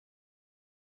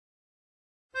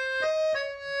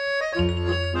People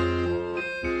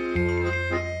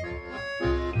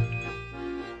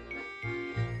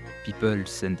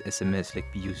send SMS like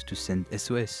we used to send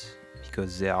SOS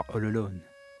because they are all alone.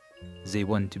 They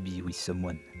want to be with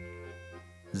someone.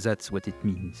 That's what it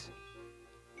means.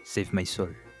 Save my soul.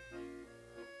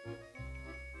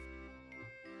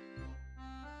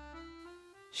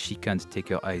 She can't take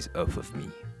her eyes off of me.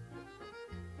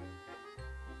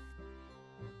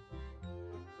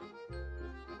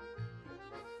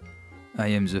 I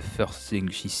am the first thing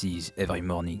she sees every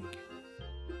morning.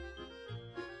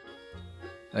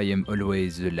 I am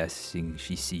always the last thing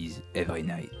she sees every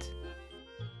night.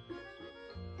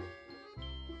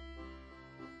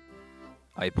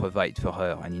 I provide for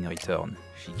her, and in return,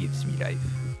 she gives me life.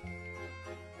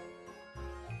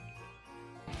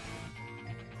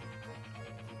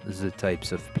 The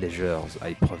types of pleasures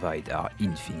I provide are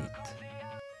infinite.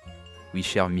 We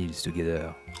share meals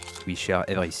together. We share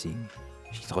everything.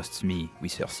 She trusts me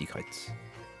with her secrets.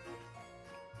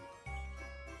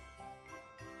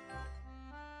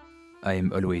 I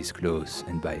am always close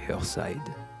and by her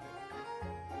side.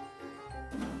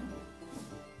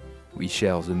 We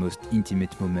share the most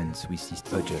intimate moments with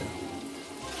each other.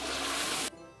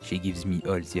 She gives me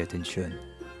all the attention,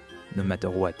 no matter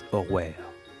what or where.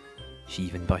 She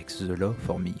even breaks the law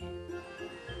for me.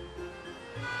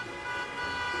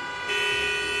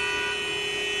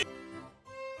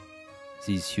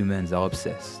 These humans are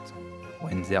obsessed.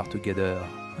 When they are together,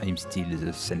 I'm still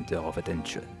the center of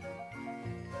attention.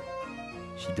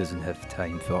 She doesn't have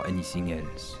time for anything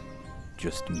else,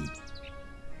 just me.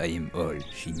 I am all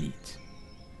she needs.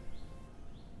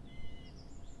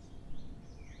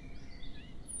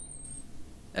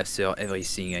 After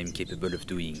everything I'm capable of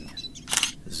doing,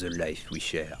 the life we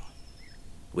share,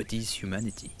 what is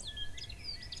humanity?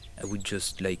 I would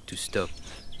just like to stop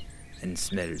and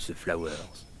smell the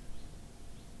flowers.